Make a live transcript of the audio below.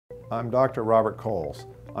I'm Dr. Robert Coles.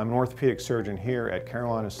 I'm an orthopedic surgeon here at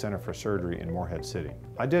Carolina Center for Surgery in Morehead City.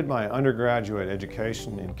 I did my undergraduate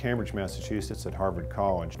education in Cambridge, Massachusetts at Harvard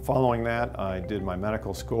College. Following that, I did my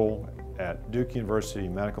medical school at Duke University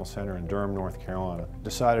Medical Center in Durham, North Carolina.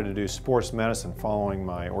 Decided to do sports medicine following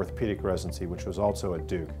my orthopedic residency, which was also at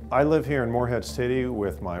Duke. I live here in Morehead City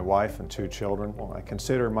with my wife and 2 children. Well, I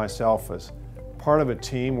consider myself as part of a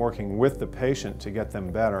team working with the patient to get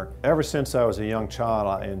them better. Ever since I was a young child,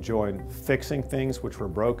 I enjoyed fixing things which were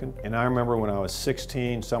broken. And I remember when I was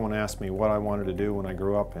 16, someone asked me what I wanted to do when I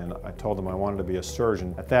grew up, and I told them I wanted to be a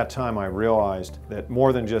surgeon. At that time, I realized that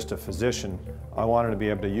more than just a physician, I wanted to be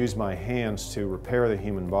able to use my hands to repair the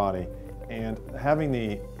human body. And having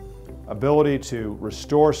the ability to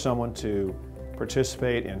restore someone to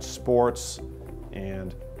participate in sports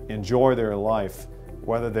and enjoy their life,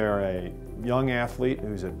 whether they're a young athlete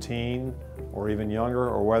who's a teen or even younger,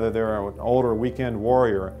 or whether they're an older weekend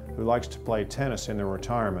warrior who likes to play tennis in their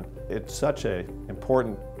retirement. It's such an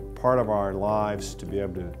important part of our lives to be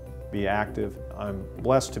able to be active. I'm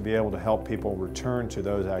blessed to be able to help people return to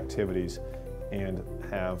those activities and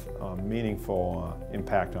have a meaningful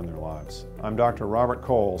impact on their lives. I'm Dr. Robert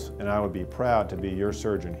Coles, and I would be proud to be your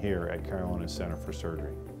surgeon here at Carolina Center for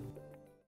Surgery.